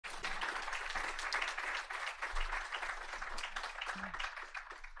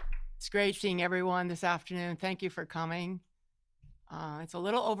great seeing everyone this afternoon. Thank you for coming. It's a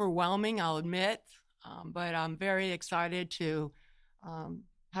little overwhelming, I'll admit, but I'm very excited to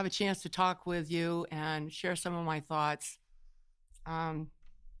have a chance to talk with you and share some of my thoughts. About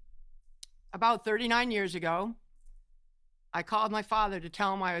 39 years ago, I called my father to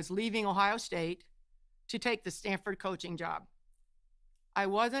tell him I was leaving Ohio State to take the Stanford coaching job. I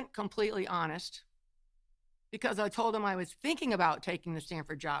wasn't completely honest because I told him I was thinking about taking the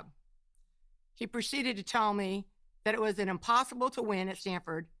Stanford job. He proceeded to tell me that it was an impossible to win at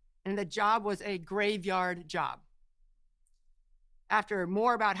Stanford and the job was a graveyard job. After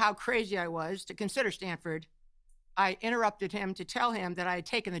more about how crazy I was to consider Stanford, I interrupted him to tell him that I had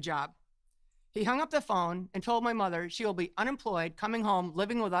taken the job. He hung up the phone and told my mother she will be unemployed, coming home,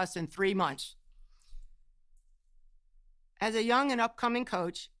 living with us in 3 months. As a young and upcoming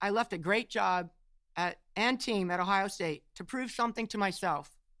coach, I left a great job and team at Ohio State to prove something to myself.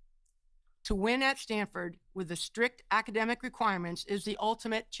 To win at Stanford with the strict academic requirements is the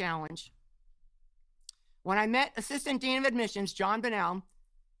ultimate challenge. When I met Assistant Dean of Admissions, John Bonnell,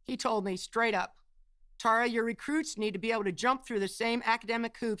 he told me straight up, Tara, your recruits need to be able to jump through the same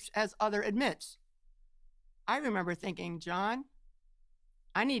academic hoops as other admits. I remember thinking, John,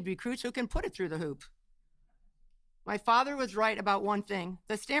 I need recruits who can put it through the hoop. My father was right about one thing.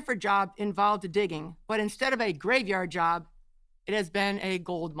 The Stanford job involved digging, but instead of a graveyard job, it has been a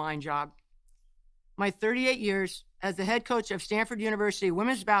gold mine job. My 38 years as the head coach of Stanford University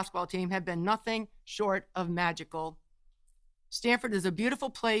women's basketball team have been nothing short of magical. Stanford is a beautiful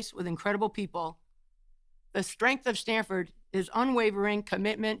place with incredible people. The strength of Stanford is unwavering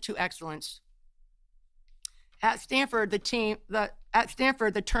commitment to excellence. At Stanford,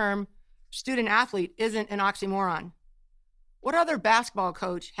 the term student athlete isn't an oxymoron. What other basketball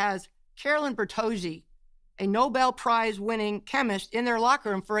coach has Carolyn Bertozzi, a Nobel Prize winning chemist, in their locker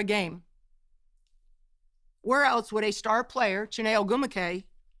room for a game? Where else would a star player, Chiney Ogwumike,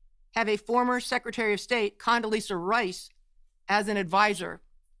 have a former Secretary of State, Condoleezza Rice, as an advisor?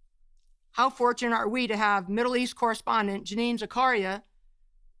 How fortunate are we to have Middle East correspondent Janine Zakaria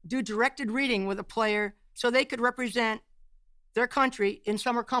do directed reading with a player so they could represent their country in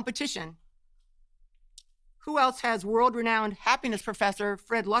summer competition? Who else has world-renowned happiness professor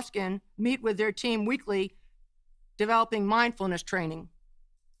Fred Luskin meet with their team weekly developing mindfulness training?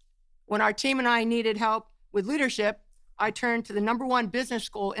 When our team and I needed help with leadership, I turned to the #1 business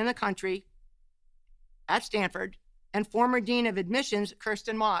school in the country at Stanford and former Dean of Admissions,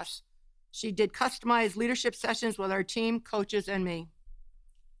 Kirsten Moss. She did customized leadership sessions with our team, coaches, and me.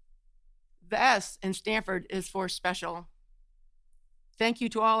 The S in Stanford is for special. Thank you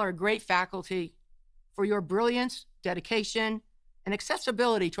to all our great faculty for your brilliance, dedication, and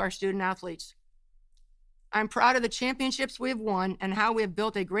accessibility to our student athletes. I'm proud of the championships we have won and how we have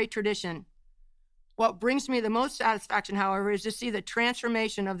built a great tradition. What brings me the most satisfaction, however, is to see the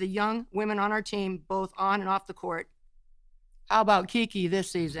transformation of the young women on our team, both on and off the court. How about Kiki this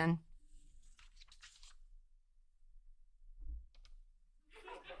season?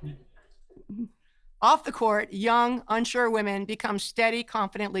 Off the court, young, unsure women become steady,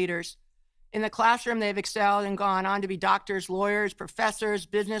 confident leaders. In the classroom, they've excelled and gone on to be doctors, lawyers, professors,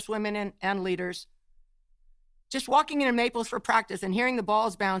 businesswomen, and leaders. Just walking into Maples for practice and hearing the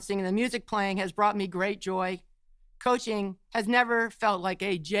balls bouncing and the music playing has brought me great joy. Coaching has never felt like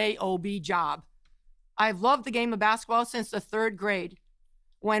a job job. I've loved the game of basketball since the 3rd grade,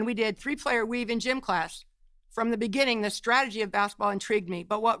 when we did 3-player weave in gym class. From the beginning, the strategy of basketball intrigued me,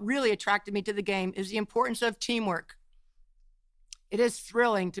 but what really attracted me to the game is the importance of teamwork. It is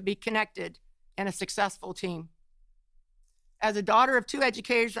thrilling to be connected and a successful team. As a daughter of 2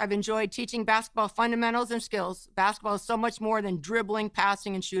 educators, I've enjoyed teaching basketball fundamentals and skills. Basketball is so much more than dribbling,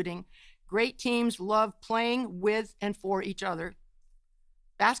 passing, and shooting. Great teams love playing with and for each other.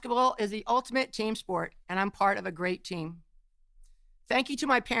 Basketball is the ultimate team sport, and I'm part of a great team. Thank you to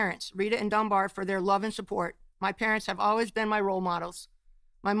my parents, Rita and Dunbar, for their love and support. My parents have always been my role models.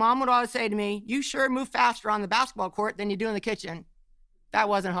 My mom would always say to me, "You sure move faster on the basketball court than you do in the kitchen." That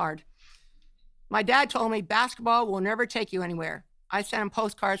wasn't hard. My dad told me basketball will never take you anywhere. I sent him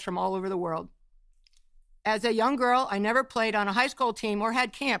postcards from all over the world. As a young girl, I never played on a high school team or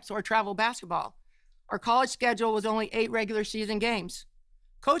had camps or travel basketball. Our college schedule was only 8 regular season games.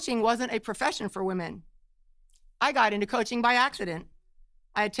 Coaching wasn't a profession for women. I got into coaching by accident.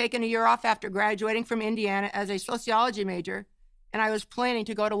 I had taken a year off after graduating from Indiana as a sociology major, and I was planning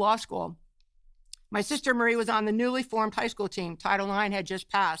to go to law school. My sister Marie was on the newly formed high school team. Title IX had just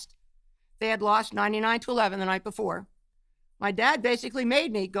passed. They had lost 99-11 the night before. My dad basically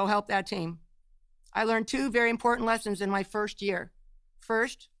made me go help that team. I learned 2 very important lessons in my first year.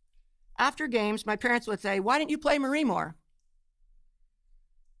 First, After games, my parents would say, "Why didn't you play Marie more?"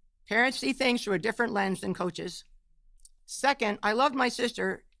 Parents see things through a different lens than coaches. Second, I loved my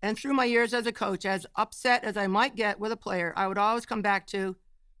sister, and through my years as a coach, as upset as I might get with a player, I would always come back to,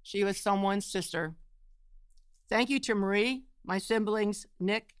 she was someone's sister. Thank you to Marie, my siblings,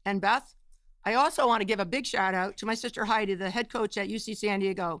 Nick and Beth. I also want to give a big shout out to my sister Heidi, the head coach at UC San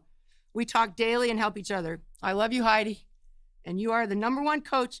Diego. We talk daily and help each other. I love you, Heidi, and you are the #1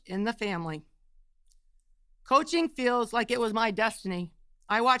 coach in the family. Coaching feels like it was my destiny.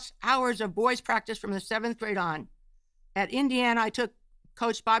 I watched hours of boys practice from the 7th grade on. At Indiana, I took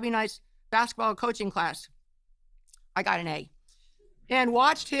Coach Bobby Knight's basketball coaching class. I got an A. And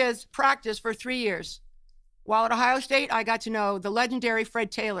watched his practice for 3 years. While at Ohio State, I got to know the legendary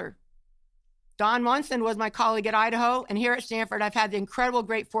Fred Taylor. Don Munson was my colleague at Idaho, and here at Stanford, I've had the incredible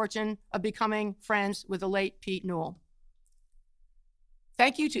great fortune of becoming friends with the late Pete Newell.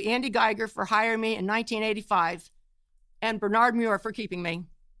 Thank you to Andy Geiger for hiring me in 1985, and Bernard Muir for keeping me.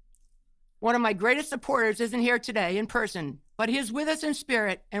 One of my greatest supporters isn't here today in person, but he is with us in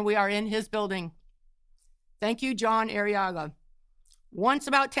spirit, and we are in his building. Thank you, John Arriaga. Once,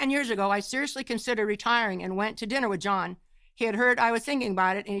 about 10 years ago, I seriously considered retiring and went to dinner with John. He had heard I was thinking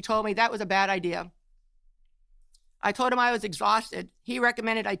about it, and he told me that was a bad idea. I told him I was exhausted. He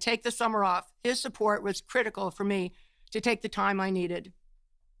recommended I take the summer off. His support was critical for me to take the time I needed.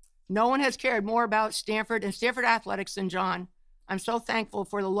 No one has cared more about Stanford and Stanford athletics than John. I'm so thankful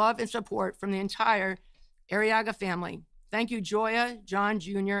for the love and support from the entire Arriaga family. Thank you, Joya, John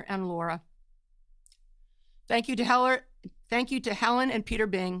Jr., and Laura. Thank you to Helen and Peter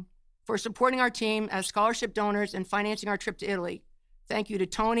Bing for supporting our team as scholarship donors and financing our trip to Italy. Thank you to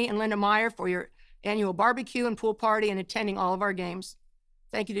Tony and Linda Meyer for your annual barbecue and pool party and attending all of our games.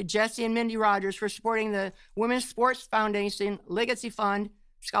 Thank you to Jesse and Mindy Rogers for supporting the Women's Sports Foundation, Legacy Fund,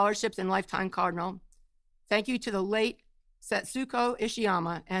 Scholarships, and Lifetime Cardinal. Thank you to the late Setsuko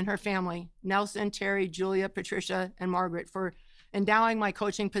Ishiyama and her family, Nelson, Terry, Julia, Patricia, and Margaret, for endowing my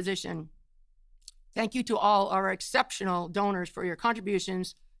coaching position. Thank you to all our exceptional donors for your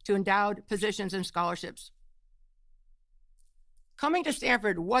contributions to endowed positions and scholarships. Coming to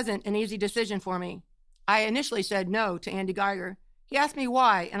Stanford wasn't an easy decision for me. I initially said no to Andy Geiger. He asked me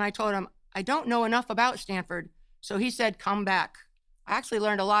why, and I told him, I don't know enough about Stanford, so he said, come back. I actually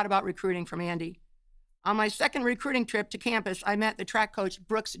learned a lot about recruiting from Andy. On my second recruiting trip to campus, I met the track coach,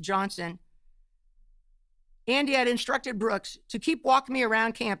 Brooks Johnson. Andy had instructed Brooks to keep walking me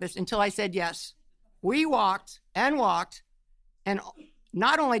around campus until I said yes. We walked, and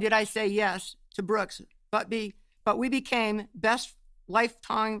not only did I say yes to Brooks, but we became best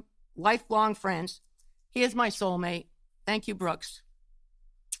lifelong friends. He is my soulmate. Thank you, Brooks.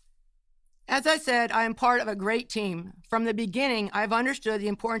 As I said, I am part of a great team. From the beginning, I've understood the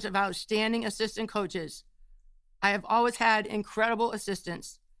importance of outstanding assistant coaches. I have always had incredible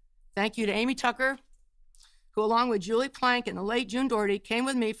assistants. Thank you to Amy Tucker, who along with Julie Plank and the late June Doherty came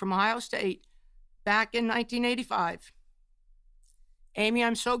with me from Ohio State back in 1985. Amy,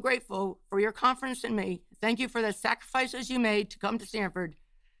 I'm so grateful for your confidence in me. Thank you for the sacrifices you made to come to Stanford.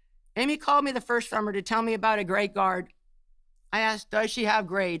 Amy called me the first summer to tell me about a great guard. I asked, does she have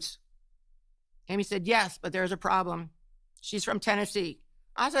grades? Amy said, yes, but there's a problem. She's from Tennessee.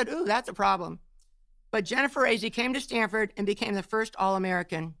 I said, ooh, that's a problem. But Jennifer Azzi came to Stanford and became the first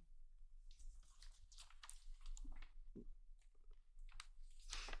All-American.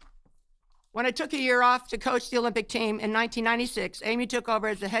 When I took a year off to coach the Olympic team in 1996, Amy took over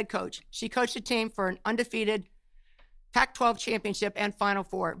as the head coach. She coached the team for an undefeated Pac-12 championship and Final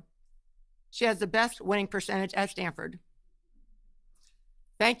Four. She has the best winning percentage at Stanford.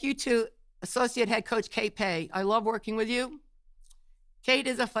 Thank you to Associate Head Coach Kate Pay. I love working with you. Kate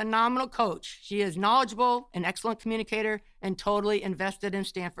is a phenomenal coach. She is knowledgeable, an excellent communicator, and totally invested in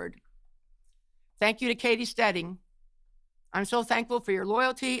Stanford. Thank you to Katie Stedding. I'm so thankful for your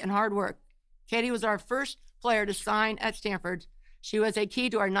loyalty and hard work. Katie was our first player to sign at Stanford. She was a key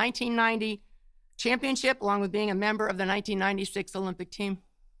to our 1990 championship, along with being a member of the 1996 Olympic team.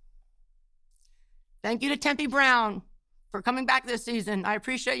 Thank you to Tempe Brown for coming back this season. I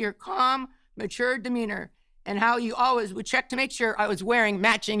appreciate your calm, mature demeanor and how you always would check to make sure I was wearing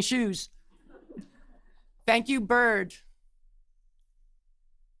matching shoes. Thank you, Bird.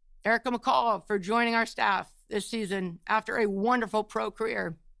 Erica McCall for joining our staff this season after a wonderful pro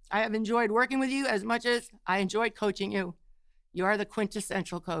career. I have enjoyed working with you as much as I enjoyed coaching you. You are the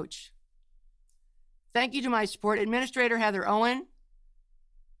quintessential coach. Thank you to my sport administrator, Heather Owen,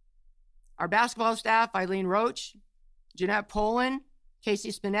 our basketball staff, Eileen Roach, Jeanette Poland,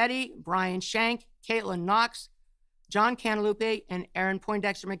 Casey Spinetti, Brian Shank, Caitlin Knox, John Cantalupe, and Aaron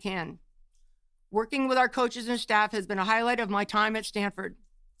Poindexter McCann. Working with our coaches and staff has been a highlight of my time at Stanford.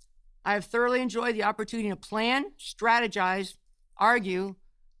 I have thoroughly enjoyed the opportunity to plan, strategize, argue,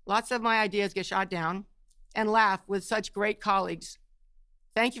 lots of my ideas get shot down, and laugh with such great colleagues.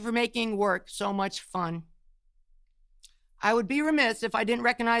 Thank you for making work so much fun. I would be remiss if I didn't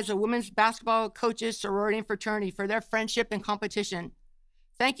recognize the women's basketball coaches, sorority, and fraternity for their friendship and competition.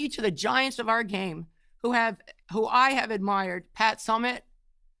 Thank you to the giants of our game who I have admired: Pat Summitt,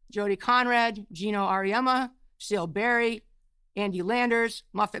 Jody Conrad, Gino Ariema, Seal Berry, Andy Landers,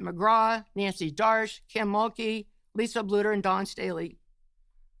 Muffet McGraw, Nancy Darsh, Kim Mulkey, Lisa Bluter, and Dawn Staley.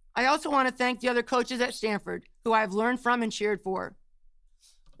 I also want to thank the other coaches at Stanford who I've learned from and cheered for.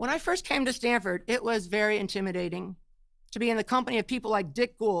 When I first came to Stanford, it was very intimidating to be in the company of people like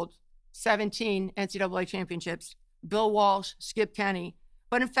Dick Gould, 17 NCAA championships, Bill Walsh, Skip Kenny,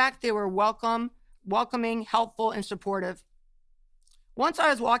 but in fact, they were welcoming, helpful, and supportive. Once I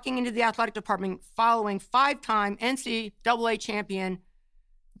was walking into the athletic department following 5-time NCAA champion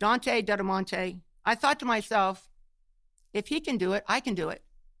Dante Dedamonte, I thought to myself, if he can do it, I can do it.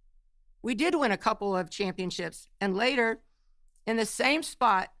 We did win a couple of championships, and later, in the same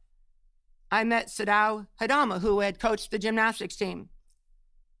spot, I met Sadao Hadama, who had coached the gymnastics team.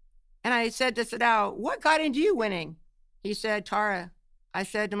 And I said to Sadao, what got into you winning? He said, Tara, I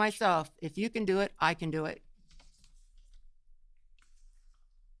said to myself, if you can do it, I can do it.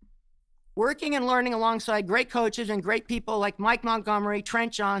 Working and learning alongside great coaches and great people like Mike Montgomery,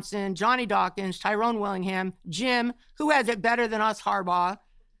 Trent Johnson, Johnny Dawkins, Tyrone Willingham, Jim, who has it better than us, Harbaugh,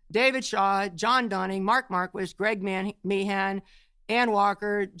 David Shaw, John Dunning, Mark Marquis, Greg Meehan, Ann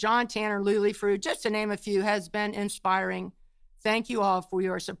Walker, John Tanner, Luli Frew, just to name a few, has been inspiring. Thank you all for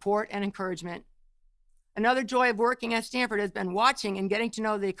your support and encouragement. Another joy of working at Stanford has been watching and getting to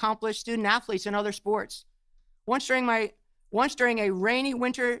know the accomplished student athletes in other sports. Once during a rainy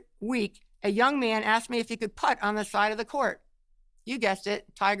winter week, a young man asked me if he could putt on the side of the court. You guessed it,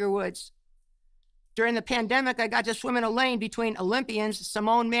 Tiger Woods. During the pandemic, I got to swim in a lane between Olympians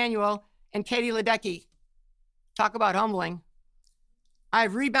Simone Manuel and Katie Ledecky. Talk about humbling.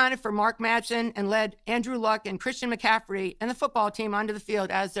 I've rebounded for Mark Madsen and led Andrew Luck and Christian McCaffrey and the football team onto the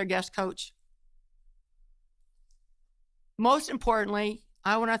field as their guest coach. Most importantly,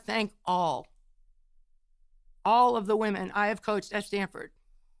 I want to thank all of the women I have coached at Stanford.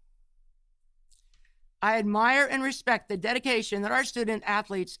 I admire and respect the dedication that our student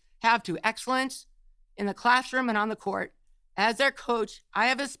athletes have to excellence in the classroom and on the court. As their coach, I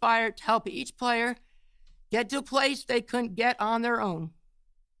have aspired to help each player get to a place they couldn't get on their own.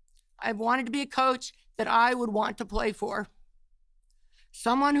 I've wanted to be a coach that I would want to play for.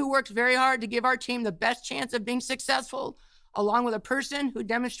 Someone who works very hard to give our team the best chance of being successful, along with a person who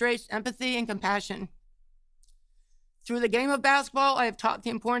demonstrates empathy and compassion. Through the game of basketball, I have taught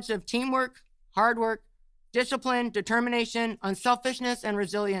the importance of teamwork, hard work, discipline, determination, unselfishness, and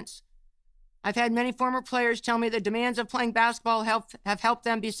resilience. I've had many former players tell me the demands of playing basketball have helped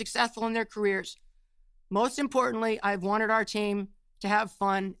them be successful in their careers. Most importantly, I've wanted our team to have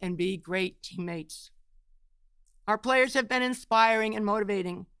fun and be great teammates. Our players have been inspiring and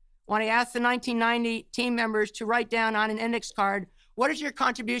motivating. When I asked the 1990 team members to write down on an index card, what is your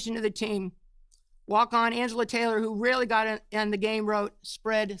contribution to the team? Walk-on Angela Taylor, who really got in the game, wrote,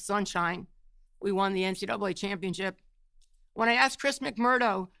 spread sunshine. We won the NCAA championship. When I asked Chris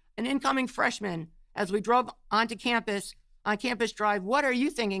McMurdo, an incoming freshman, as we drove onto campus, on Campus Drive, what are you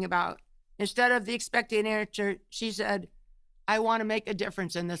thinking about? Instead of the expected answer, she said, I want to make a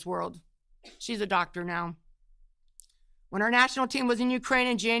difference in this world. She's a doctor now. When our national team was in Ukraine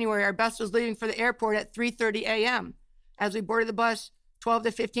in January, our bus was leaving for the airport at 3:30 a.m. As we boarded the bus, 12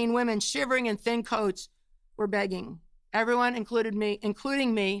 to 15 women, shivering in thin coats, were begging. Everyone,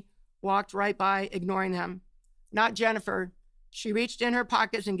 including me, walked right by, ignoring them. Not Jennifer. She reached in her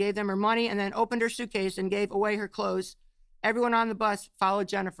pockets and gave them her money and then opened her suitcase and gave away her clothes. Everyone on the bus followed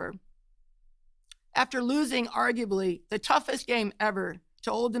Jennifer. After losing arguably the toughest game ever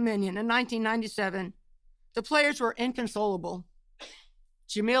to Old Dominion in 1997, the players were inconsolable.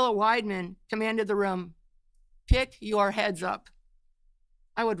 Jamila Weidman commanded the room, pick your heads up.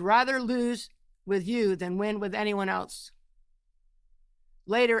 I would rather lose with you than win with anyone else.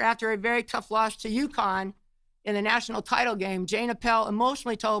 Later, after a very tough loss to UConn in the national title game, Jane Appel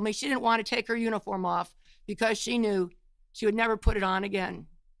emotionally told me she didn't want to take her uniform off because she knew she would never put it on again.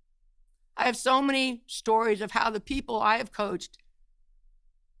 I have so many stories of how the people I have coached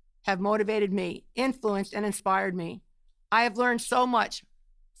have motivated me, influenced, and inspired me. I have learned so much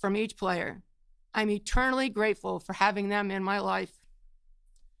from each player. I'm eternally grateful for having them in my life.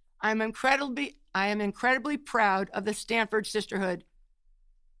 I am incredibly proud of the Stanford sisterhood.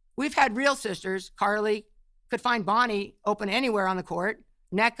 We've had real sisters. Carly could find Bonnie open anywhere on the court.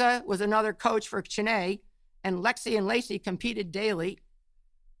 Nneka was another coach for Chennai, and Lexi and Lacey competed daily.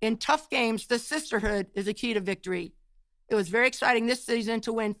 In tough games, the sisterhood is a key to victory. It was very exciting this season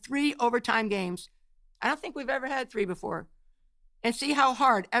to win 3 overtime games. I don't think we've ever had 3 before. And see how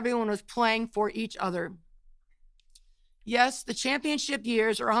hard everyone was playing for each other. Yes, the championship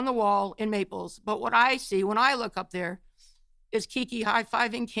years are on the wall in Maples, but what I see when I look up there is Kiki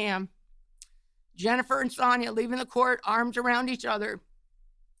high-fiving Cam, Jennifer and Sonia leaving the court, arms around each other,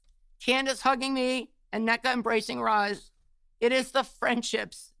 Candace hugging me, and Nneka embracing Roz. It is the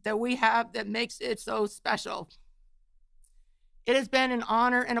friendships that we have that makes it so special. It has been an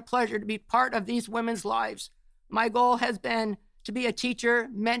honor and a pleasure to be part of these women's lives. My goal has been to be a teacher,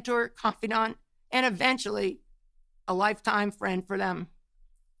 mentor, confidant, and eventually a lifetime friend for them.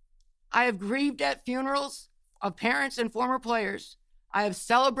 I have grieved at funerals of parents and former players. I have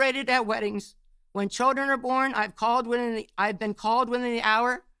celebrated at weddings. When children are born, I've been called within the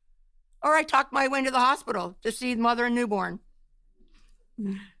hour, or I talked my way into the hospital to see mother and newborn.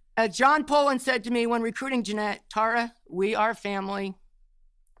 As John Poland said to me when recruiting Jeanette, Tara, we are family.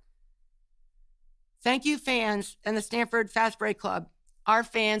 Thank you, fans and the Stanford Fast Break Club. Our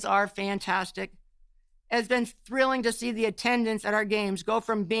fans are fantastic. It's been thrilling to see the attendance at our games go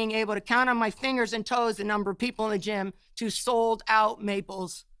from being able to count on my fingers and toes the number of people in the gym to sold out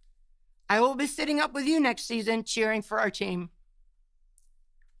Maples. I will be sitting up with you next season cheering for our team.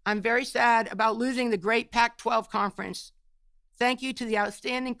 I'm very sad about losing the great Pac-12 conference. Thank you to the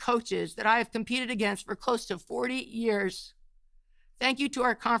outstanding coaches that I have competed against for close to 40 years. Thank you to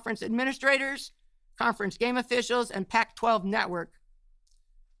our conference administrators, conference game officials, and Pac-12 network.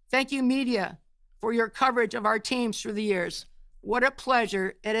 Thank you, media, for your coverage of our teams through the years. What a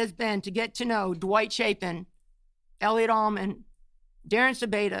pleasure it has been to get to know Dwight Chapin, Elliot Allman, Darren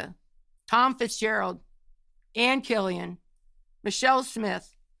Sabeta, Tom Fitzgerald, Ann Killian, Michelle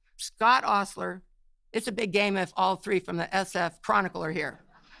Smith, Scott Osler. It's a big game if all 3 from the SF Chronicle are here.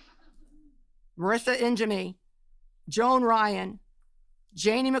 Marissa Injami, Joan Ryan,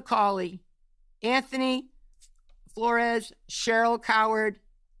 Janie McCauley, Anthony Flores, Cheryl Coward,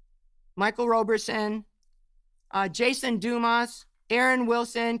 Michael Roberson, Jason Dumas, Aaron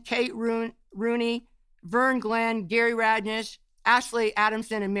Wilson, Kate Rooney, Vern Glenn, Gary Radnish, Ashley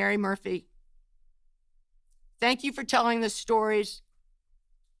Adamson, and Mary Murphy. Thank you for telling the stories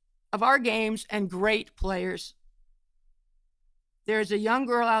of our games and great players. There's a young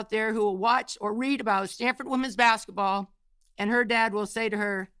girl out there who will watch or read about Stanford women's basketball, and her dad will say to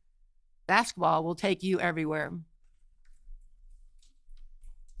her, basketball will take you everywhere.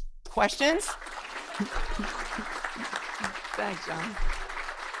 Questions? Thanks, John.